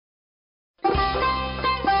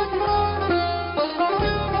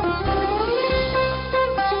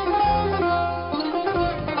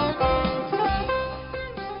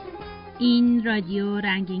این رادیو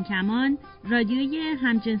رنگین کمان، رادیوی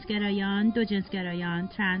همجنسگرایان، دوجنسگرایان،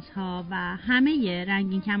 ترنس ها و همه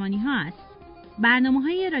رنگین کمانی ها است.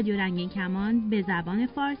 برنامه‌های رادیو رنگین کمان به زبان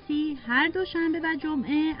فارسی هر دوشنبه و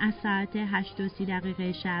جمعه از ساعت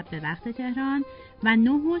 8:30 شب به وقت تهران و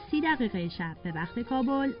 9:30 شب به وقت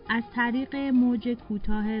کابل از طریق موج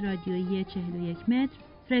کوتاه رادیویی 41 متر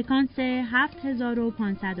فرکانس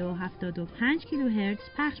 7575 کیلوهرتز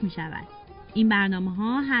پخش می شود. این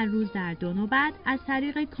برنامه‌ها هر روز در 2 نوبت از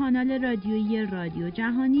طریق کانال رادیویی رادیو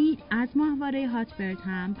جهانی از ماهواره هاتبرد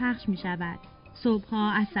هم پخش می شود.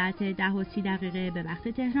 صبح‌ها از ساعت 10:30 به وقت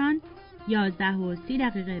تهران،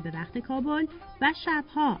 11:30 به وقت کابل و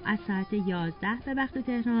شب‌ها از ساعت 11 به وقت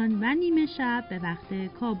تهران و نیمه شب به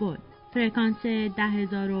وقت کابل. فرکانس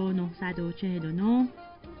 10949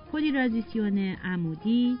 پولیرازیسیون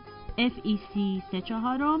عمودی FEC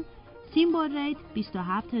 34 سیمبل ریت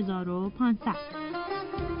 27500.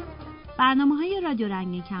 برنامه‌های رادیو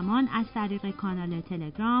رنگین کمان از طریق کانال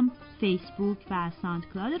تلگرام، فیسبوک و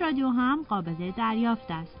ساندکلاود رادیو هم قابل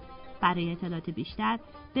دریافت است. برای اطلاعات بیشتر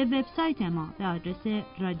به وبسایت ما به آدرس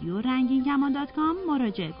radioranginkman.com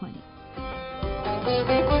مراجعه کنید.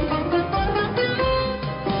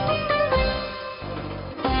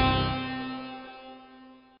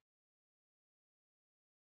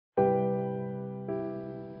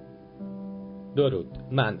 درود،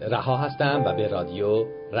 من رها هستم و به رادیو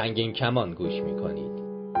رنگین کمان گوش میکنید.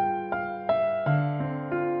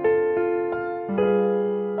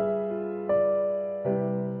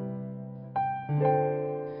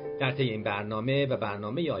 در طی این برنامه و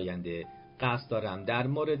برنامه آینده قصد دارم در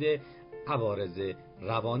مورد عوارض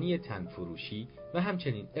روانی تنفروشی و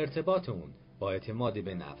همچنین ارتباط اون با اعتماد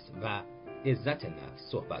به نفس و عزت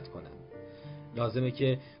نفس صحبت کنم. لازمه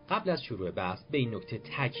که قبل از شروع بحث به این نکته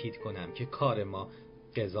تاکید کنم که کار ما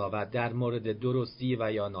قضاوت در مورد درستی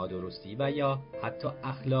و یا نادرستی و یا حتی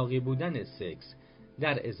اخلاقی بودن سکس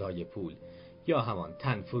در ازای پول یا همان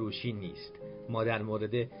تنفروشی نیست. ما در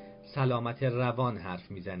مورد سلامت روان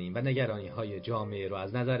حرف میزنیم و نگرانی‌های جامعه رو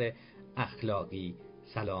از نظر اخلاقی،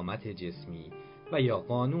 سلامت جسمی و یا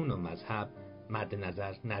قانون و مذهب مد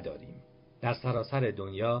نظر نداریم. در سراسر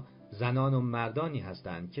دنیا زنان و مردانی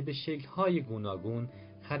هستند که به شکل‌های گوناگون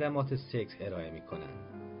خدمات سکس ارائه می‌کنند.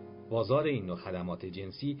 بازار این نوع خدمات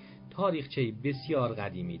جنسی تاریخچه‌ای بسیار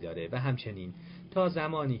قدیمی داره و همچنین تا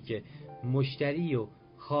زمانی که مشتری و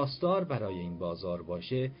خواستار برای این بازار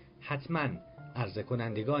باشه حتماً عرضه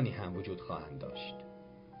کنندگانی هم وجود خواهند داشت.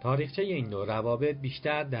 تاریخچه این نوع روابط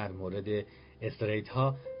بیشتر در مورد استریت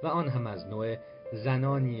ها و آن هم از نوع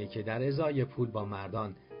زنانیه که در ازای پول با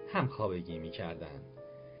مردان همخوابگی می‌کردند.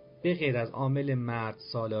 به غیر از عامل مرد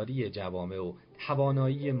سالاری جوامع و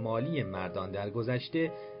توانایی مالی مردان در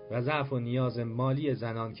گذشته و ضعف و نیاز مالی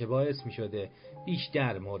زنان که باعث می شده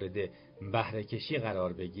بیشتر مورد بهره کشی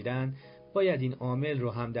قرار بگیرن، باید این عامل رو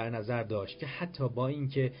هم در نظر داشت که حتی با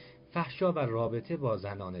اینکه فحشا و رابطه با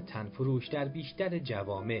زنان تنفروش در بیشتر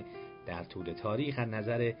جوامع در طول تاریخ از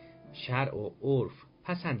نظر شرع و عرف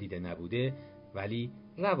پسندیده نبوده ولی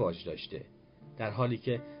رواج داشته، در حالی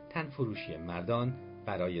که تنفروشی مردان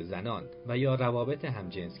برای زنان و یا روابط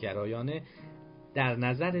همجنسگرایانه در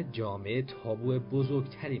نظر جامعه تابو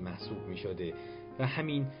بزرگتری محسوب می شده و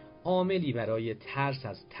همین عاملی برای ترس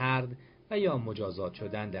از طرد و یا مجازات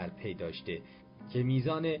شدن در پی داشته که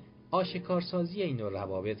میزان آشکارسازی این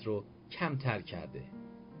روابط رو کمتر کرده.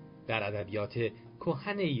 در ادبیات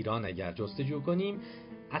کهن ایران اگر جستجو کنیم،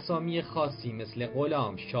 اسامی خاصی مثل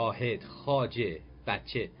غلام، شاهد، خواجه،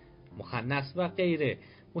 بچه، مخنث و غیره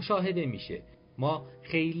مشاهده میشه. ما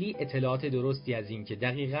خیلی اطلاعات درستی از این که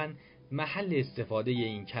دقیقاً محل استفاده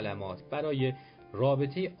این کلمات برای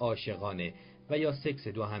رابطه عاشقانه و یا سکس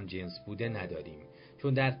دو هم جنس بوده نداریم،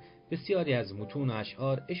 چون در بسیاری از متون و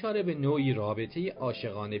اشعار اشاره به نوعی رابطه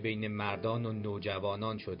عاشقانه بین مردان و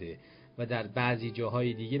نوجوانان شده و در بعضی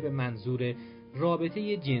جاهای دیگه به منظور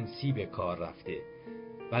رابطه جنسی به کار رفته.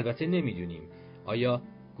 و البته نمیدونیم آیا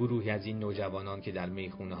گروهی از این نوجوانان که در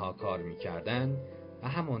میخونه ها کار میکردن و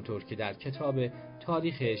همانطور که در کتاب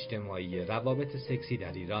تاریخ اجتماعی روابط سکسی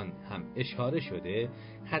در ایران هم اشاره شده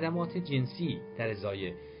خدمات جنسی در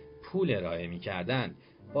ازای پول ارائه میکردن،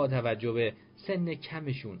 با توجه به سن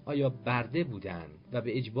کمشون آیا برده بودن و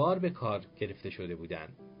به اجبار به کار گرفته شده بودن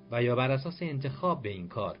و یا بر اساس انتخاب به این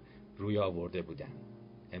کار روی آورده بودن.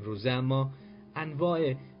 امروزه اما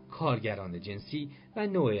انواع کارگران جنسی و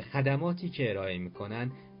نوع خدماتی که ارائه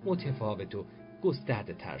میکنن متفاوت و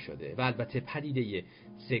گسترده تر شده و البته پدیده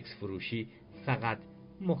سکس فروشی فقط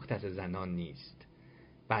مختص زنان نیست،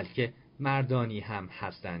 بلکه مردانی هم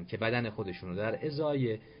هستند که بدن خودشون رو در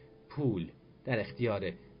ازای پول در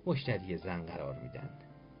اختیار مشتری زن قرار میدن.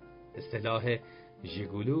 اصطلاح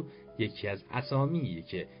ژیگولو یکی از اسامیه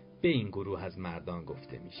که به این گروه از مردان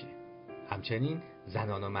گفته میشه. همچنین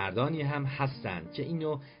زنان و مردانی هم هستن که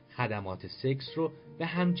اینو خدمات سکس رو به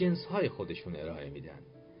همجنس‌های خودشون ارائه میدن.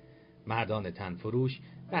 مردان تنفروش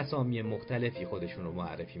به اسامی مختلفی خودشون رو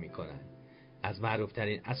معرفی میکنن. از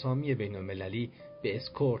معروفترین اسامی بین‌المللی به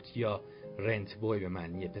اسکورت یا رنت بوی به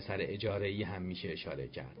معنی پسر اجاره‌ای هم میشه اشاره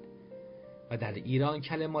کرد. و در ایران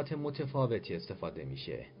کلمات متفاوتی استفاده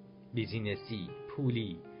میشه. بیزینسی،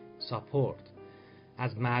 پولی، ساپورت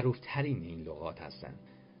از معروفترین این لغات هستن.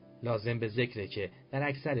 لازم به ذکره که در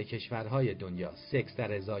اکثر کشورهای دنیا سکس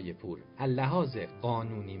در ازای پول اللحاظ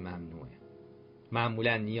قانونی ممنوعه.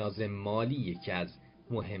 معمولا نیاز مالی یکی از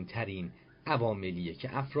مهمترین عواملیه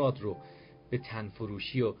که افراد رو به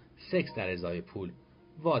تنفروشی و سکس در ازای پول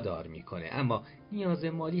وادار میکنه، اما نیاز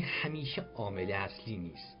مالی همیشه عامل اصلی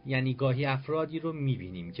نیست. یعنی گاهی افرادی رو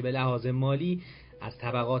میبینیم که به لحاظ مالی از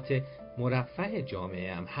طبقات مرفه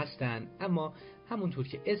جامعه هم هستن، اما همونطور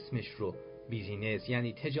که اسمش رو بیزینس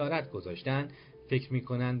یعنی تجارت گذاشتن، فکر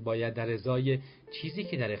میکنن باید در ازای چیزی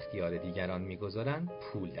که در اختیار دیگران میگذارن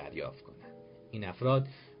پول دریافت کنن. این افراد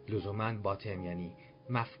لزوماً باتم یعنی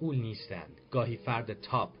مفعول نیستن. گاهی فرد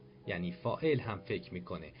تاپ یعنی فاعل هم فکر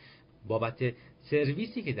میکنه بابت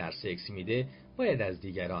سرویسی که در سکس میده باید از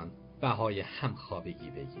دیگران بهای همخوابگی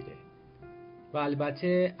بگیره. و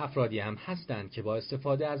البته افرادی هم هستن که با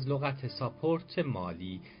استفاده از لغت ساپورت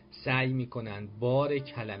مالی سعی میکنن بار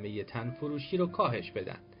کلمه تنفروشی رو کاهش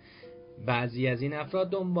بدن. بعضی از این افراد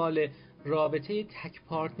دنبال رابطه تک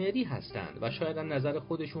پارتنری هستند و شاید از نظر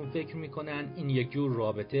خودشون فکر میکنن این یک جور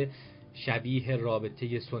رابطه شبیه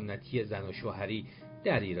رابطه سنتی زن و شوهری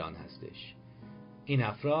در ایران هستش. این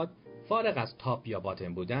افراد فارغ از تاپ یا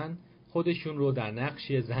باتم بودن خودشون رو در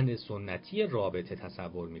نقش زن سنتی رابطه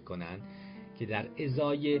تصور میکنن که در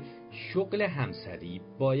ازای شغل همسری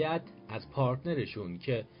باید از پارتنرشون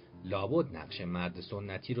که لابد نقش مرد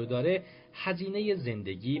سنتی رو داره هزینه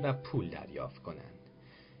زندگی و پول دریافت کنند.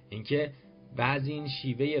 اینکه بعضی این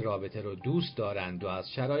شیوه رابطه رو دوست دارند و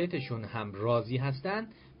از شرایطشون هم راضی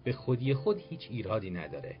هستند به خودی خود هیچ ایرادی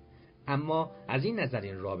نداره، اما از این نظر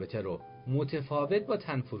این رابطه رو متفاوت با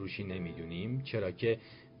تنفروشی نمیدونیم، چرا که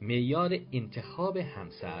معیار انتخاب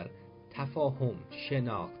همسر تفاهم،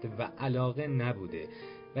 شناخت و علاقه نبوده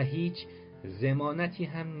و هیچ ضمانتی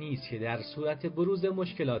هم نیست که در صورت بروز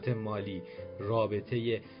مشکلات مالی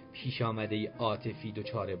رابطه پیش آمده عاطفی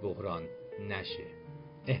دچار بحران نشه.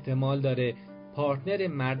 احتمال داره پارتنر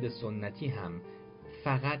مرد سنتی هم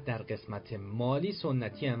فقط در قسمت مالی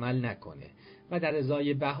سنتی عمل نکنه و در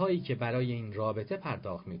ازای بهایی که برای این رابطه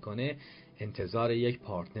پرداخت میکنه انتظار یک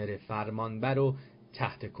پارتنر فرمانبر و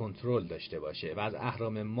تحت کنترل داشته باشه و از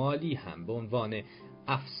اهرام مالی هم به عنوان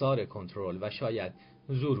افسار کنترل و شاید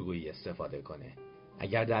زورگویی استفاده کنه.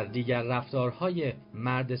 اگر در دیگر رفتارهای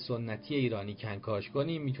مرد سنتی ایرانی کنکاش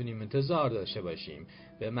کنیم میتونیم انتظار داشته باشیم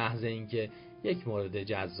به محض اینکه یک مورد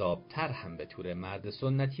جذابتر هم به طور مرد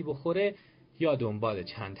سنتی بخوره یا دنبال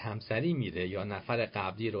چند همسری میره یا نفر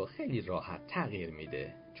قبلی رو خیلی راحت تغییر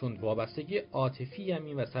میده، چون وابستگی عاطفی هم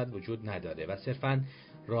این وسط وجود نداره و صرفاً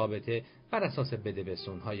رابطه بر اساس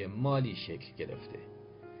بدبستونهای مالی شکل گرفته.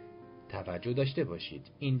 توجه داشته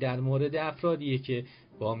باشید این در مورد افرادیه که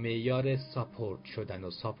با معیار ساپورت شدن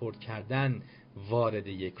و ساپورت کردن وارد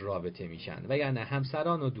یک رابطه میشن و یعنی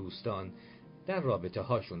همسران و دوستان در رابطه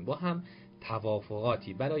هاشون با هم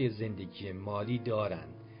توافقاتی برای زندگی مالی دارن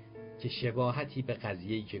که شباهتی به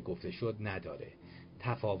قضیه‌ای که گفته شد نداره.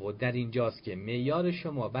 تفاوت در اینجاست که معیار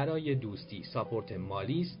شما برای دوستی ساپورت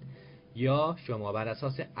مالی است یا شما بر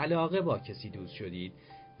اساس علاقه با کسی دوست شدید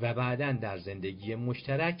و بعداً در زندگی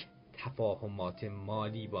مشترک تفاهمات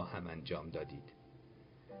مالی با هم انجام دادید.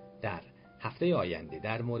 در هفته آینده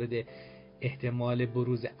در مورد احتمال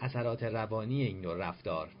بروز اثرات روانی این نوع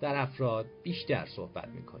رفتار در افراد بیشتر صحبت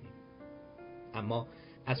می‌کنیم. اما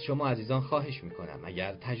از شما عزیزان خواهش می‌کنم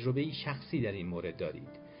اگر تجربه‌ای شخصی در این مورد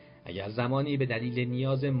دارید، اگر زمانی به دلیل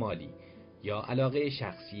نیاز مالی یا علاقه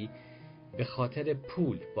شخصی به خاطر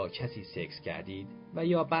پول با کسی سکس کردید و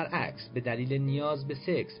یا برعکس به دلیل نیاز به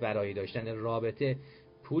سکس برای داشتن رابطه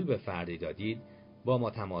پول به فردی دادید، با ما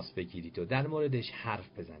تماس بگیرید و در موردش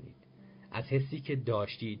حرف بزنید. از حسی که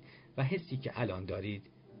داشتید و حسی که الان دارید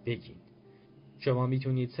بگین. شما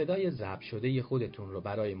میتونید صدای ضبط شده خودتون رو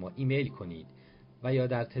برای ما ایمیل کنید و یا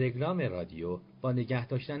در تلگرام رادیو با نگه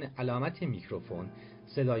داشتن علامت میکروفون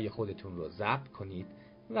صدای خودتون رو ضبط کنید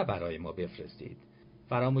و برای ما بفرستید.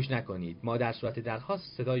 فراموش نکنید ما در صورت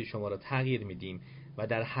درخواست صدای شما رو تغییر میدیم و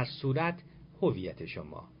در هر صورت هویت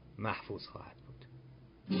شما محفوظ خواهد بود.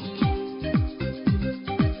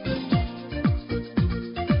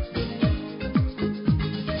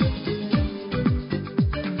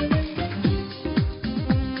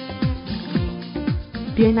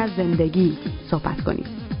 بیاین از زندگی صحبت کنید.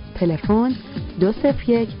 تلفن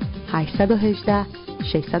 201 818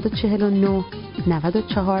 649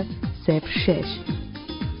 9406.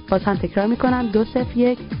 باز هم تکرار میکنم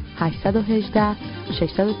 201 818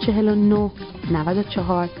 649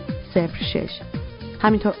 9406.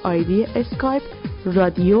 همینطور آیدی اسکایپ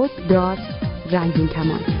رادیو رنگین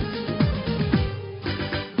کمان.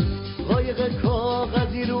 قایق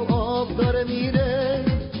کاغذی رو آب داره میره،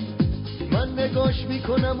 من نگاش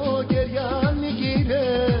میکنم و گریم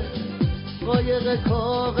میگیره. قایق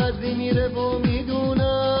کاغذی میره و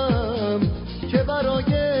میدونم که برای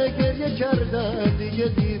گریه کردن دیگه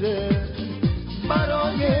دیره،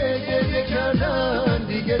 برای گریه کردن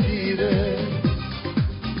دیگه دیره.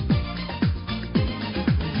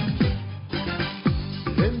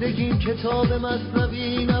 زندگیم کتاب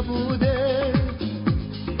مثنوی نبوده،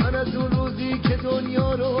 من از اون روزی که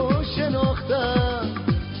دنیا رو شناختم.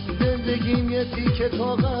 زندگیم یه تیکه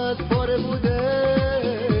کاغذ پاره بوده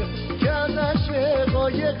که ازش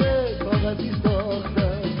قایق کاغذی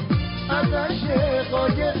ساختم، ازش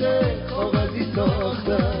قایق کاغذی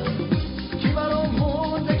ساختم. کی برام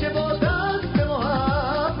مونده که با دست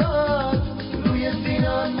محبت روی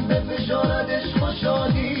سینم به فشاردش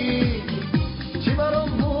خوشحالی؟ چی برام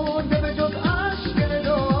مونده به جز عشق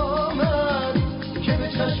ندامت که به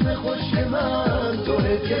چشم خوش من تو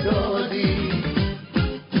هدیه دادی؟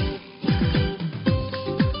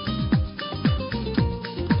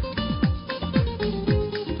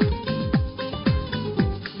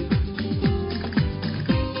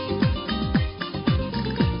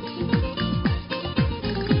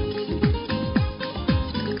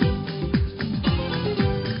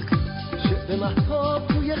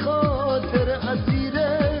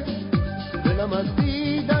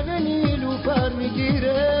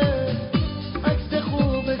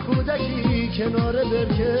 کنار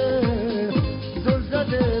برکه زل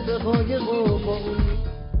زده به قایق و با اون.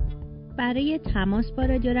 برای تماس با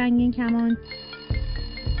رادیو رنگین کمان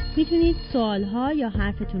میتونید سوالها یا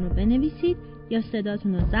حرفتون رو بنویسید یا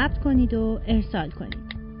صداتون رو ضبط کنید و ارسال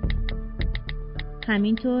کنید.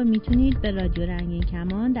 همینطور میتونید به رادیو رنگین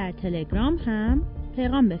کمان در تلگرام هم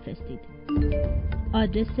پیغام بفرستید.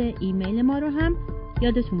 آدرس ایمیل ما رو هم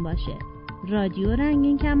یادتون باشه: رادیو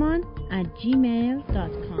رنگین کمان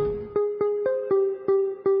 @gmail.com.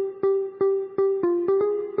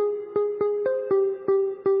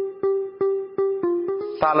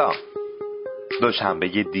 سلام، دوشنبه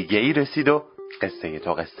دیگه ای رسید و قصه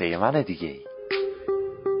تو قصه من دیگه ای.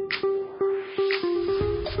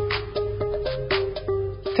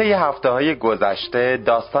 طی هفته‌های گذشته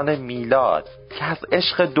داستان میلاد که از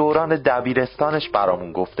عشق دوران دبیرستانش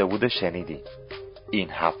برامون گفته بود شنیدیم. این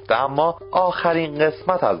هفته اما آخرین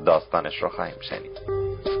قسمت از داستانش رو خواهیم شنید.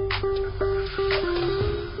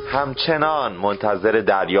 همچنان منتظر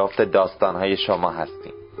دریافت داستان‌های شما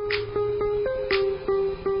هستیم.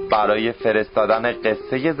 برای فرستادن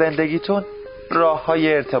قصه زندگیتون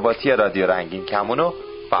راه‌های ارتباطی رادیو رنگین کمان رو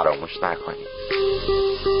فراموش نکنید.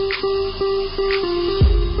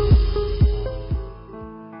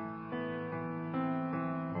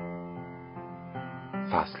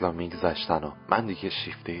 فصلا میگذشتن و من دیگه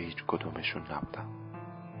شیفته هیچ کدومشون نبودم.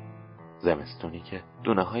 زمستونی که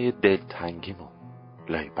دونه های دلتنگیمو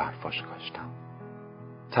لای برفاش کاشتم.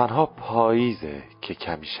 تنها پاییزه که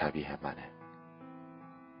کمی شبیه منه.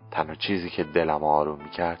 تنها چیزی که دلم آروم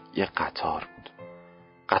میکرد یه قطار بود.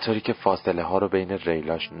 قطاری که فاصله ها رو بین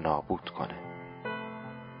ریلاش نابود کنه.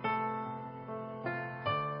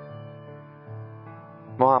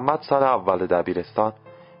 محمد سال اول دبیرستان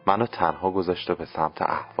منو تنها گذاشت و به سمت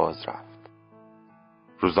اهواز رفت.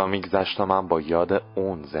 روزا میگذشت و من با یاد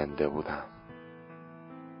اون زنده بودم.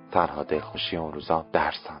 تنها دلخوشی اون روزا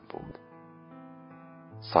درسم بود.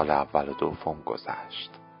 سال اول و دوم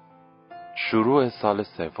گذشت. شروع سال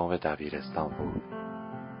سوم دبیرستان بود.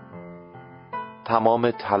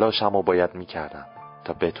 تمام تلاشم رو باید میکردم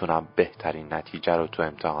تا بتونم بهترین نتیجه رو تو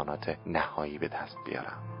امتحانات نهایی به دست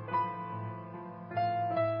بیارم.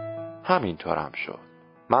 همینطورم شد.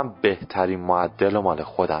 من بهترین معدل و مال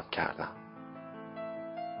خودم کردم.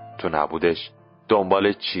 تو نبودش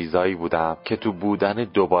دنبال چیزایی بودم که تو بودن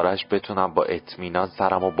دوبارش بتونم با اطمینان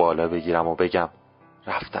سرم و بالا بگیرم و بگم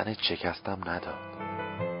رفتن شکستم نداد.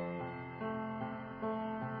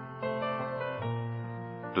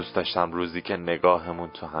 دوست داشتم روزی که نگاهمون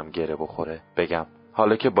تو هم گره بخوره بگم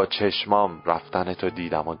حالا که با چشمام رفتن تو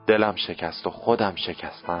دیدم و دلم شکست و خودم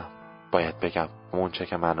شکستم، باید بگم اون چه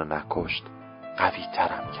که منو نکشت قوی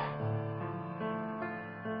ترم کرد.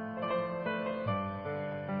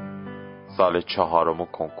 سال 4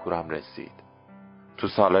 کنکورم رسید. تو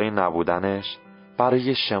سالای نبودنش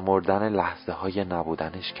برای شمردن لحظه های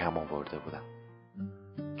نبودنش کم آورده بودم.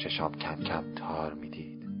 چشام کم کم تار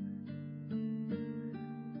میدید.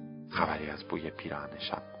 خبری از بوی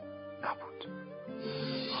پیراهنشم نبود.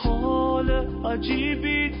 حال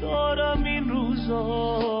عجیبی دارم این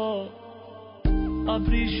روزا،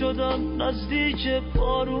 ابری شدم نزدیک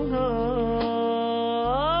بارونم،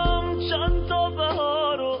 چند تا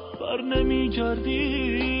بهارو بر نمی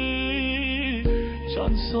گردی،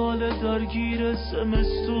 چند سال درگیر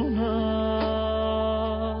زمستونم.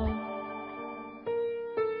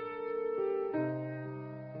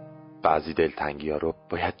 بعضی دلتنگی ها رو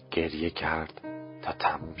باید گریه کرد تا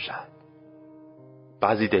تموم شد.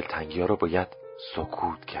 بعضی دلتنگی ها رو باید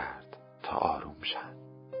سکوت کرد تا آروم شد.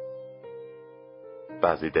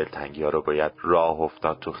 بعضی دلتنگی ها رو باید راه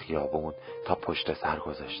افتاد تو خیابون تا پشت سر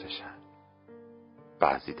گذاشته شد.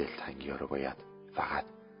 بعضی دلتنگی ها رو باید فقط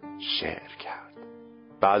شعر کرد.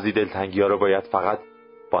 بعضی دلتنگی ها رو باید فقط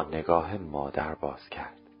با نگاه مادر باز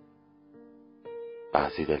کرد.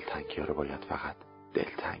 بعضی دلتنگی ها رو باید فقط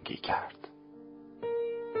دلتنگی کرد.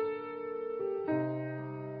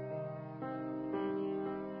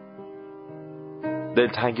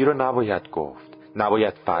 دلتنگی رو نباید گفت،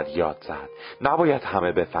 نباید فریاد زد، نباید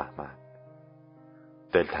همه بفهمن.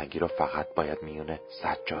 دلتنگی رو فقط باید میونه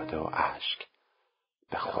سجاده و اشک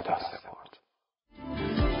به خدا سپرد.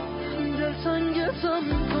 دلتنگتم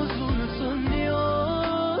حضورتون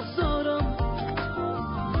نیاز دارم،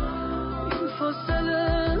 این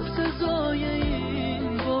فاصله سزای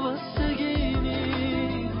این وابستگی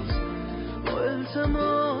نیست. با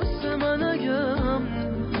التماس من اگه هم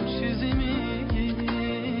چیزی میگی،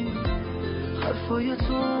 حرفای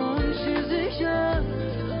تو چیزی که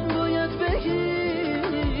باید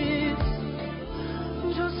بگی،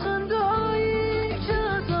 جز خندهایی که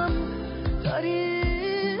ازم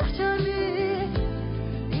تعریف کردی.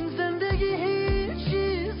 این زندگی هیچ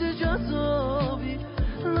چیز جذابی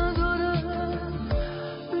نداره،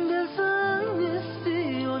 دلتنگ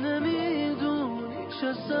نیستی و نمیدونی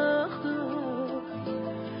چه سخته.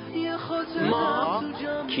 یه خاطره ما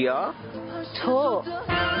کیا؟ تو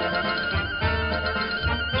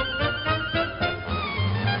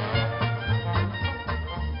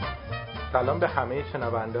سلام به همه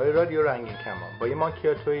شنونده‌های رادیو رنگین کمان. با یه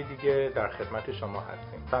ماکیاتوی دیگه در خدمت شما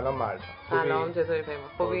هستیم. سلام مرجان. سلام، چطوری پیمان؟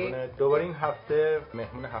 خوبی؟ دوباره این هفته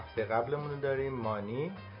مهمون هفته قبلمون رو داریم،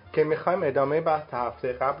 مانی، که می‌خوایم ادامه بحث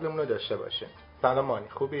هفته قبلمون رو داشته باشیم. سلام مانی،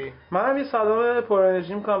 خوبی؟ منم یه سلام پر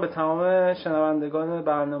انرژی می‌کنم به تمام شنوندگان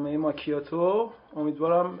برنامه ماکیاتو.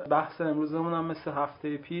 امیدوارم بحث امروزمون هم مثل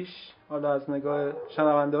هفته پیش حالا از نگاه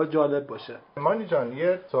شنونده‌ها جالب باشه. مانی جان،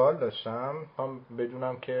 یه سوال داشتم. هم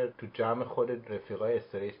بدونم که تو جمع خود رفیقای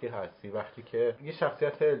استریتی هستی، وقتی که یه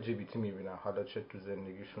شخصیت LGBT می‌بینن، حالا چه تو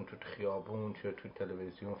زندگیشون، تو خیابون، چه تو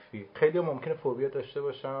تلویزیون، فیلم، خیلی ممکنه فوبیا داشته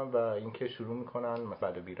باشن و اینکه شروع می‌کنن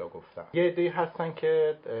مثلا بیرا گفتن. یه عده‌ای هستن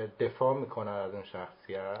که دفاع می‌کنن از اون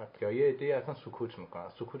شخصیت، یا یه عده‌ای اصلا سکوت می‌کنن.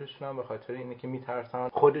 سکوتشون هم به خاطر اینه که می‌ترسن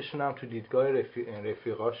خودشون هم تو دیدگاه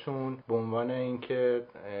رفیقاشون به عنوان اینکه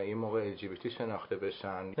یه موقع LGBT شناخته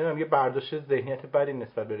بشن، نمیدونم، یه برداشت ذهنیت بدی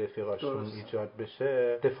نسبت به رفیقاشون ایجاد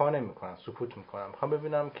بشه، دفاع نمی‌کنن، سکوت می‌کنن. می‌خوام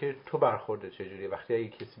ببینم که تو برخورد چجوریه وقتی اگه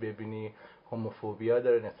کسی ببینی هوموفوبیا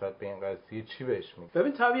داره نسبت به این قضیه، چی بهش میگی؟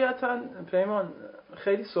 ببین، طبیعتاً پیمان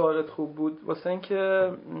خیلی سوالت خوب بود، واسه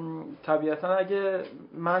اینکه طبیعتاً اگه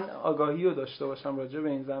من آگاهی رو داشته باشم راجع به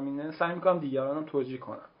این زمینه، سعی می‌کنم دیگرانم توجیه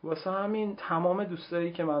کنم. واسه همین تمام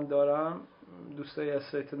دوستایی که من دارم، دوستای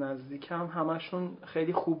استریت نزدیکم، همشون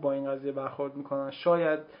خیلی خوب با این قضیه برخورد میکنن.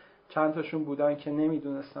 شاید چند تاشون بودن که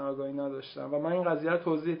نمیدونستن، آگاهی نداشتن و من این قضیه رو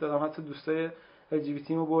توضیح دادم. حتی دوستای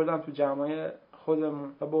LGBT رو بردم تو جمعای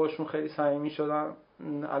خودمون و باهاشون خیلی صمیمی شدم.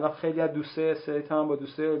 الان خیلی از دوستای استریت هم با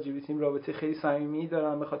دوستای LGBT رابطه خیلی صمیمی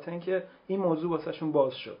دارن به خاطر اینکه این موضوع واسهشون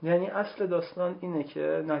باز شد. یعنی اصل داستان اینه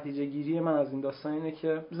که نتیجه گیری من از این داستان اینه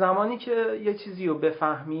که زمانی که یه چیزی رو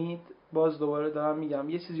بفهمید، باز دوباره دارم میگم،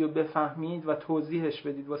 یه چیزی رو بفهمید و توضیحش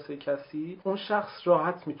بدید واسه کسی، اون شخص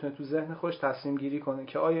راحت میتونه تو ذهن خودش تصمیم گیری کنه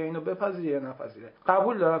که آیا اینو بپذیره یا نپذیره.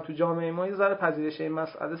 قبول دارم تو جامعه ما یه ذره پذیرش این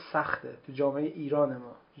مسئله سخته، تو جامعه ایران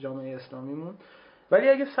ما، جامعه اسلامیمون، ولی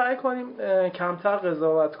اگه سعی کنیم کمتر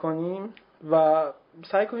قضاوت کنیم و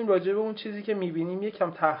سعی کنیم راجع به اون چیزی که میبینیم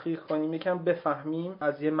یکم تحقیق کنیم، یکم بفهمیم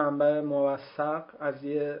از یه منبع موثق،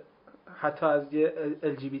 حتی از یه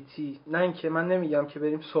LGBT، نه اینکه من نمیگم که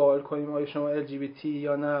بریم سوال کنیم آیا شما LGBT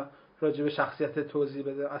یا نه، راجع به شخصیت توضیح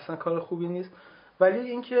بده، اصلا کار خوبی نیست، ولی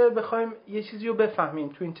اینکه بخوایم یه چیزی رو بفهمیم.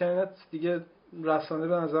 تو اینترنت دیگه رسانه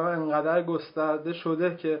به نظر من انقدر گسترده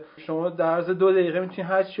شده که شما در عرض 2 دقیقه میتونی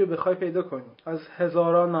هر چی رو بخوای پیدا کنی از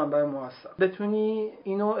هزاران منبع موثق. بتونی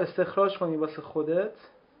اینو استخراج کنی واسه خودت،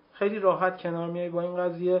 خیلی راحت کنار میای با این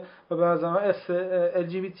قضیه و به نظر من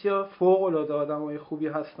LGBT ها فوق العاده آدمای خوبی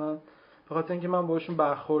هستن، به خاطر اینکه من باهاشون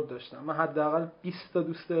برخورد داشتم. من حداقل 20 تا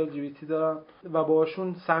دوست LGBT دارم و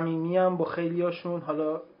باهاشون صمیمیم، با خیلیاشون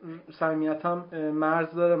حالا صمیمیتم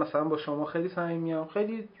مرز داره، مثلا با شما خیلی صمیمیم،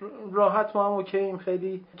 خیلی راحت ما هم اوکییم،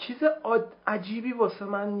 خیلی چیز عجیبی واسه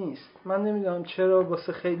من نیست. من نمیدونم چرا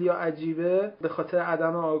واسه خیلیا عجیبه به خاطر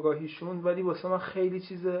عدم آگاهیشون، ولی واسه من خیلی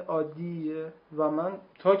چیز عادیه و من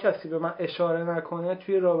تا کسی به من اشاره نکنه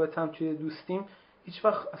توی رابطم، توی دوستیم، هیچ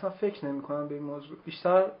وقت اصلا فکر نمی کنم به این موضوع.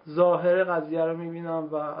 بیشتر ظاهر قضیه رو میبینم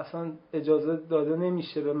و اصلا اجازه داده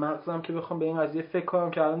نمیشه به مغزم که بخوام به این قضیه فکر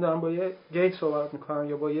کنم که الان دارم با یه گی صحبت میکنم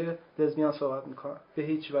یا با یه لزبیان صحبت میکنم. به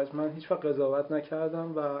هیچ وجه من هیچ وقت قضاوت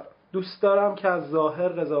نکردم و دوست دارم که از ظاهر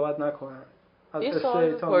قضاوت نکنم. یه سوال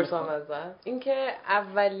بپرسم ازت، اینکه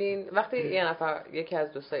اولین وقتی یه نفر یکی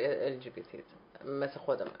از دوستای LGBT مثل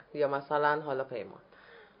خود من یا مثلا حالا پیمان،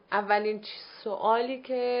 اولین سوالی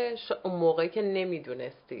که اون موقعی که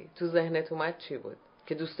نمیدونستی تو ذهنت اومد چی بود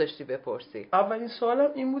که دوست داشتی بپرسی؟ اولین سوالم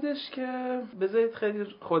این بودش که بذارید خیلی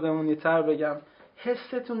خودمونی تر بگم،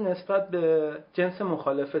 حستون نسبت به جنس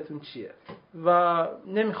مخالفتون چیه؟ و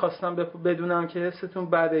نمیخواستم بدونم که حستون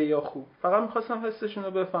بده یا خوب، فقط میخواستم حسشون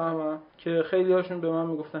رو بفهمم که خیلی هاشون به من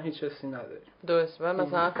میگفتن هیچ حسی نداری. درست. و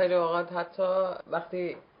مثلا خیلی اوقات حتی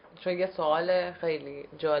وقتی چون یه سوال خیلی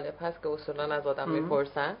جالب هست که اصولا از آدم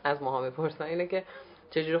میپرسن، از ماها میپرسن، اینه که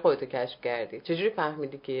چجوری خودتو کشف کردی؟ چجوری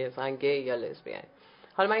فهمیدی که مثلا گی یا لزبیان؟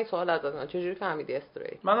 حالا من این سوال ازت، چجوری فهمیدی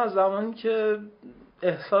استریت؟ من از زمانی که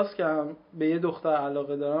احساس کردم به یه دختر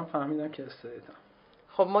علاقه دارم فهمیدم که استریتم.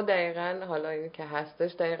 خب ما دقیقاً حالا این که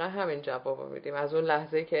هستش دقیقاً همین جوابو میدیم از اون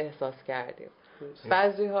لحظه‌ای که احساس کردیم.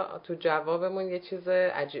 بعضی‌ها تو جوابمون یه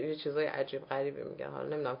چیزای عجیب غریبی میگن. حالا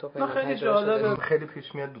نمیدونم تو پیدا خیلی جالبه، خیلی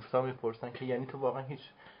پیش میاد دوستان میپرسن که یعنی تو واقعا هیچ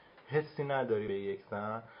حسی نداری به یک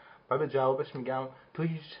زن؟ و به جوابش میگم تو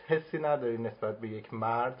هیچ حسی نداری نسبت به یک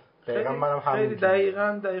مرد. دقیقاً منم همین.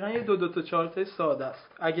 دقیقاً یه دو تا چهار تا ساده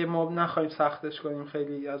است. اگه ما نخوایم سختش کنیم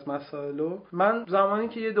خیلی از مسائلو، من زمانی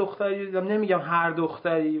که یه دختری دیدم، نمیگم هر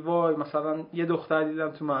دختری، وای مثلا یه دختر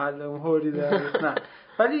دیدم تو محله اون هوری نه،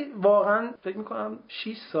 ولی واقعا فکر میکنم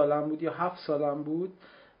 6 سالم بود یا 7 سالم بود،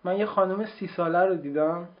 من یه خانم 30 ساله رو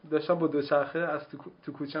دیدم، داشتم با دوچرخه از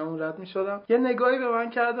تو کوچه‌مون رد می‌شدم، یه نگاهی به من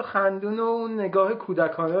کرد و خندون و اون نگاه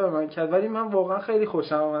کودکانه به من کرد، ولی من واقعا خیلی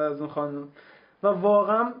خوشم اومد از اون خانم و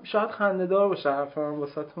واقعا شاید خنده‌دار باشه حرف من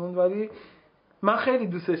واسهتون، ولی من خیلی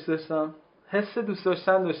دوستش داشتم، حس دوست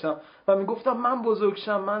داشتن داشتم و میگفتم من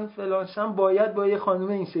بزرگشم، من فلانشم، باید با یه خانم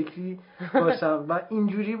این شکلی باشم و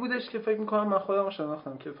اینجوری بودش که فکر میکنم من خودم رو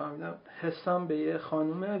شناختم که فهمیدم حسم به یه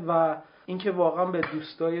خانومه و اینکه واقعا به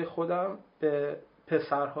دوستای خودم، به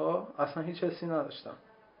پسرها اصلا هیچ حسی نداشتم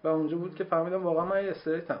و اونجا بود که فهمیدم واقعا من یه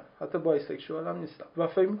استریتم، حتی بایسکشوال هم نیستم و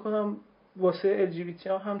فکر میکنم واسه LGBT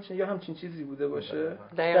ها همچین چیزی بوده باشه.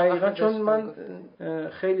 دقیقاً چون من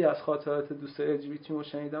خیلی از خاطرات دوستای LGBT رو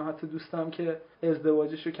شنیدم، حتی دوستم که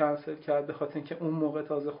ازدواجش رو کنسل کرد به خاطر اینکه اون موقع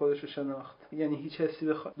تازه خودش رو شناخت، یعنی هیچ حسی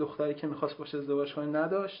به دختری که می‌خواست باشه ازدواج کنه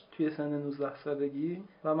نداشت توی سن 19 سالگی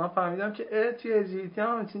و من فهمیدم که توی LGBT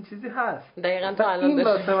هم همچین چیزی هست. دقیقاً تو الان این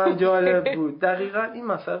واسه من جالب بود. دقیقاً این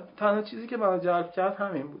مثلا تنها چیزی که منو جلب کرد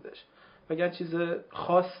همین بودش. مگر چیز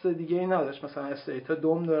خاص دیگه ای نداشت، مثلا استریتا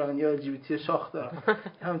دوم دارن یا LGBT شاخ دارن،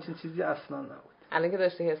 همچین چیزی اصلا نبود. الان که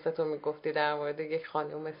داشتی حستو میگفتی در مورد یک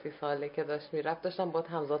خانم 30 ساله که داشت میرفت، داشتم با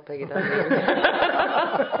همزاد پیدا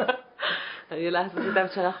یه لحظه دیدم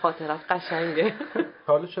چقدر خاطرات قشنگه.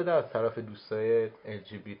 حالا شده از طرف دوستای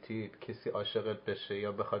LGBT کسی عاشقت بشه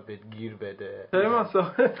یا بخواد بهت گیر بده؟ خیلی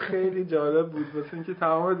مسئله خیلی جالب بود واسه اینکه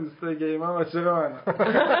تمام دوستای گی من عاشق منن.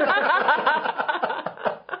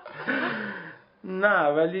 نه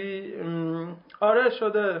ولی آره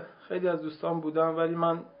شده، خیلی از دوستان بودن ولی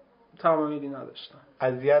من تمایلی نداشتم.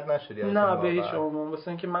 اذیت نشدی؟ نه به هیچ عنوان، واسه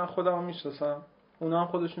اینکه من خودم رو میشناسم، اونا هم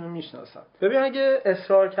خودشونو میشناسن. ببین اگه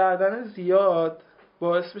اصرار کردن زیاد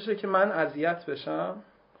باعث بشه که من اذیت بشم،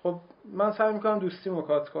 خب من سعی میکنم دوستی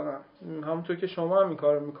مکات کنم، همونطور که شما هم این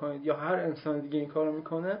کارو میکنید یا هر انسان دیگه این کارو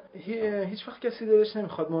میکنه. هیچ وقت کسی دلش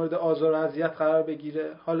نمیخواد مورد آزار و اذیت قرار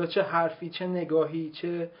بگیره، حالا چه حرفی، چه نگاهی،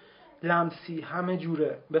 چه لمسی، همه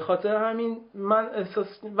جوره. به خاطر همین من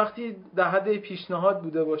احساس وقتی در حد پیشنهاد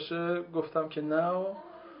بوده باشه گفتم که نه،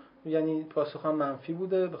 یعنی پاسخم منفی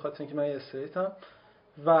بوده به خاطر اینکه من استریتم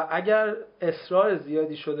و اگر اصرار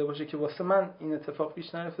زیادی شده باشه که واسه من این اتفاق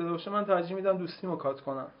پیش نیفتاده باشه، من ترجیح میدم دوستیمو کات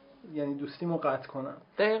کنم، یعنی دوستیمو قطع کنم.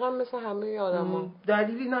 دقیقاً مثل همه آدما.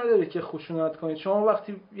 دلیلی نداره که خشونت کنید. شما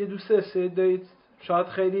وقتی یه دوست استریت دارید، شاید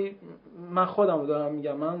خیلی، من خودمو دارم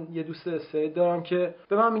میگم، من یه دوست استریت دارم که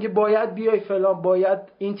به من میگه باید بیای فلان، باید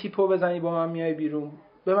این تیپو بزنی با من میای بیرون،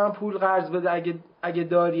 به من پول قرض بده، اگه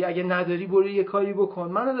داری، اگه نداری برو یه کاری بکن.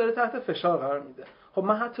 منو داره تحت فشار قرار میده. خب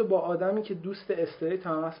من حتی با آدمی که دوست استریت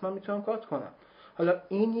هم هست من میتونم کات کنم. حالا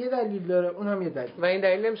این یه دلیل داره، اونم یه دلیل. و این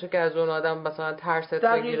دلیل نمیشه که از اون آدم مثلا ترست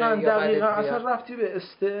بگیره یا دقیقاً اصلا ربطی به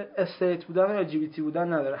استریت بودن یا LGBT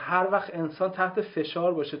بودن نداره. هر وقت انسان تحت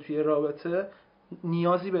فشار باشه توی رابطه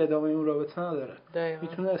نیازی به ادامه اون رابطه نداره،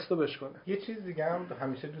 میتونه استاپش کنه. یه چیز دیگه هم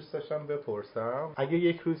همیشه دوست داشتم بپرسم، اگه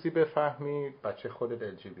یک روزی بفهمی بچه خودت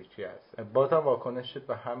LGBT هست، بازم واکنشت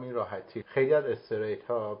به همین راحتی؟ خیلی از استریت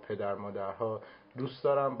ها پدر مادرها دوست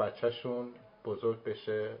دارن بچه‌شون بزرگ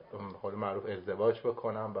بشه، حالا معروف ازدواج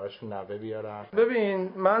بکنم، براشون نوه بیارن. ببین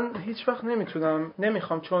من هیچ وقت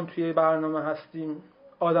نمیخوام چون توی برنامه هستیم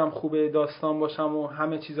آدم خوبه داستان باشم و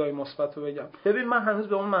همه چیزای مثبت رو بگم. ببین من هنوز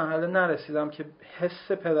به اون مرحله نرسیدم که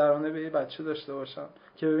حس پدرانه به یه بچه داشته باشم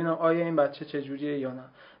که ببینم آیا این بچه چجوریه یا نه،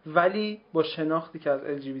 ولی با شناختی که از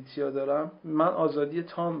LGBT ها دارم من آزادی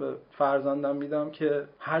تام به فرزندم میدم که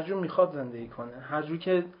هر جور میخواد زندگی کنه، هر جور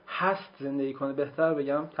که هست زندگی کنه، بهتر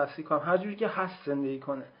بگم تصحیح کنم، هر جوری که هست زندگی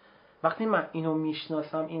کنه. وقتی من اینو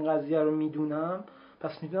میشناسم، این قضیه رو میدونم،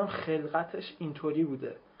 پس میدونم خلقتش اینطوری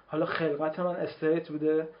بوده. حالا خلقت من استریت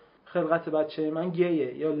بوده، خلقت بچه من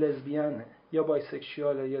گیه یا لزبیانه یا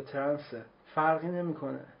بایسکشواله یا ترنسه، فرقی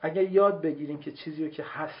نمیکنه. اگه یاد بگیریم که چیزی رو که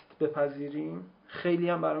هست بپذیریم خیلی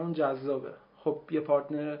هم برامون جذابه. خب یه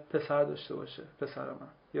پارتنر پسر داشته باشه پسر من،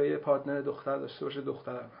 یا یه پارتنر دختر داشته باشه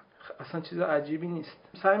دختر من، اصلا چیز عجیبی نیست.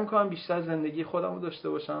 سعی میکنم بیشتر زندگی خودم رو داشته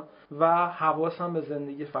باشم و حواسم به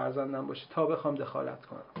زندگی فرزندم باشه تا بخوام دخالت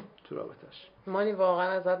کنم تو رابطش. مانی واقعا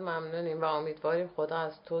ازت ممنونیم و امیدواریم خدا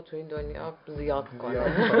از تو این دنیا زیاد کنه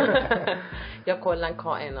یا کلا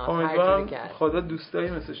کائنات هر جوری که خدا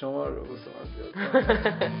دوستایی مثل شما رو واسه من زیاد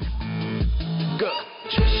کنه.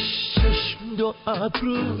 چشم دو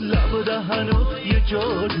ابرو لب و دهن و یه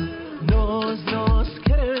جال ناز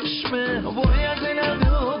کرشمه باید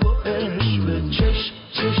نگو با عشق.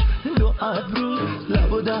 چشم دو ابرو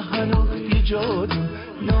لب و دهن و یه جال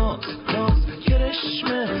ناز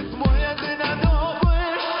کرشمه باید نگو با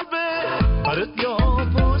عشق. برات یا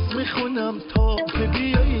باز میخونم تا که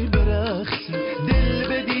بیایی برخصی، دل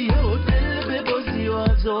بدی و دل ببازی و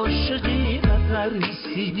از عاشقی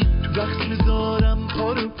نترسی. تو رقص میذارم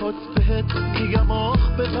پارو پات بهت میگم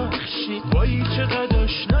آخ ببخشی، وای چقدر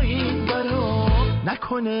آشنایی برام.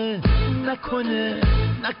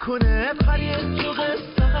 نکنه پریت تو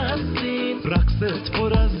قصه هستیم، رقصت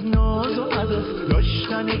پر از ناز و عدس،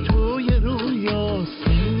 داشتن توی رویاست،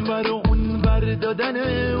 این ور و اون ور دادن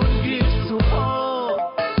اون گیسوها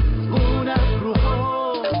اون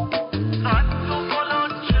ابروها حتی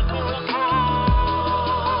بلند چه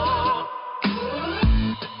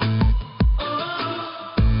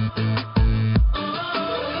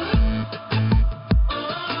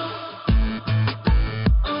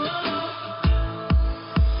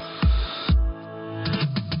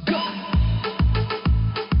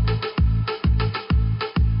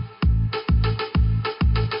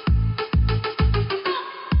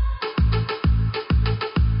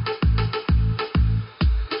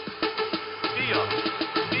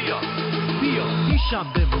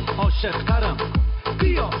عاشق ترم کن،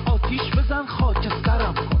 بیا آتیش بزن خاک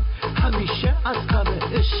سرم کن، همیشه از غم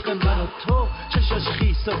عشق من و تو چشاش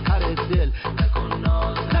خیس و تر دل.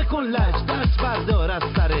 نکن لج دست بردار از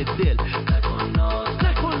سر دل،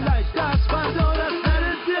 نکن لج دست بردار از سر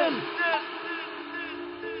دل.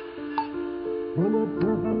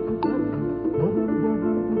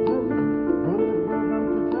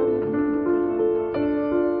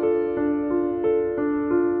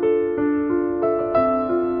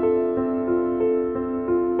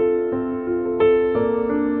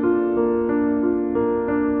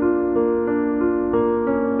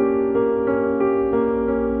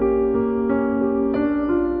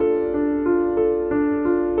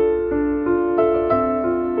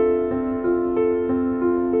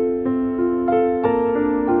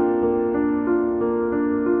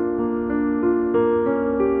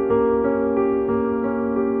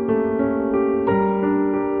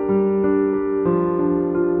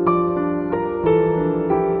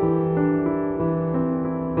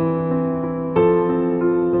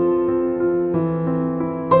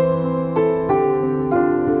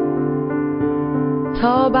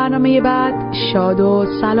 تا برنامه بعد شاد و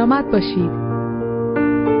سلامت باشید.